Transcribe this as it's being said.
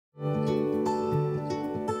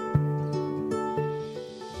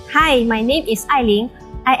Hi, my name is Ailing.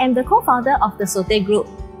 I am the co-founder of the Saute Group.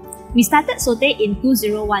 We started Saute in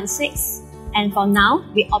 2016, and for now,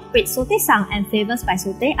 we operate Saute San and Flavors by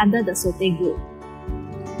Saute under the Saute Group.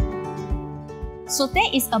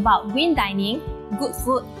 Saute is about green dining, good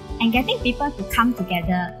food, and getting people to come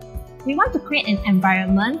together. We want to create an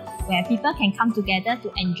environment where people can come together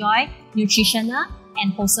to enjoy nutritional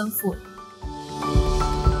and wholesome food.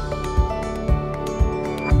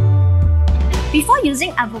 Before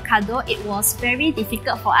using Advocado, it was very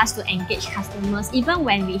difficult for us to engage customers even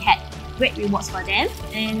when we had great rewards for them,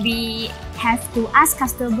 and we have to ask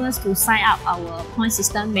customers to sign up our point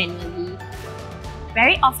system manually.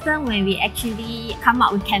 Very often when we actually come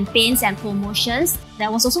up with campaigns and promotions, there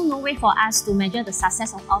was also no way for us to measure the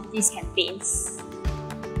success of all these campaigns.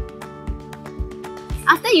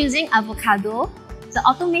 After using Advocado, the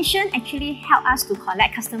automation actually helped us to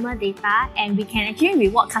collect customer data, and we can actually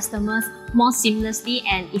reward customers more seamlessly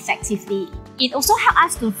and effectively. It also helped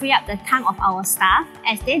us to free up the time of our staff,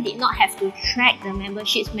 as they did not have to track the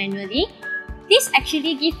memberships manually. This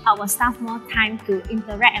actually gives our staff more time to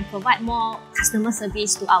interact and provide more customer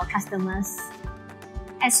service to our customers.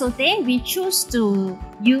 At Saute, we choose to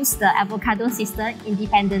use the Advocado system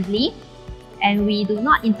independently, and we do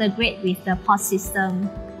not integrate with the POS system,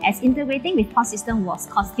 as integrating with POS system was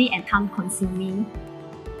costly and time-consuming.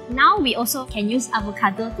 Now we also can use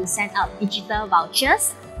Advocado to send out digital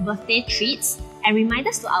vouchers, birthday treats, and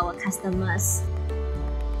reminders to our customers.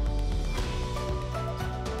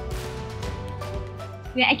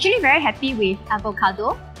 We are actually very happy with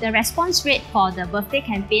Advocado. The response rate for the birthday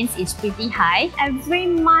campaigns is pretty high. Every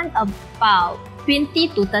month, about 20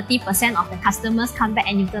 to 30% of the customers come back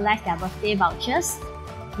and utilize their birthday vouchers.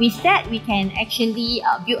 With that, we can actually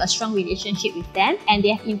build a strong relationship with them, and they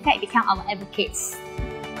have in fact become our advocates.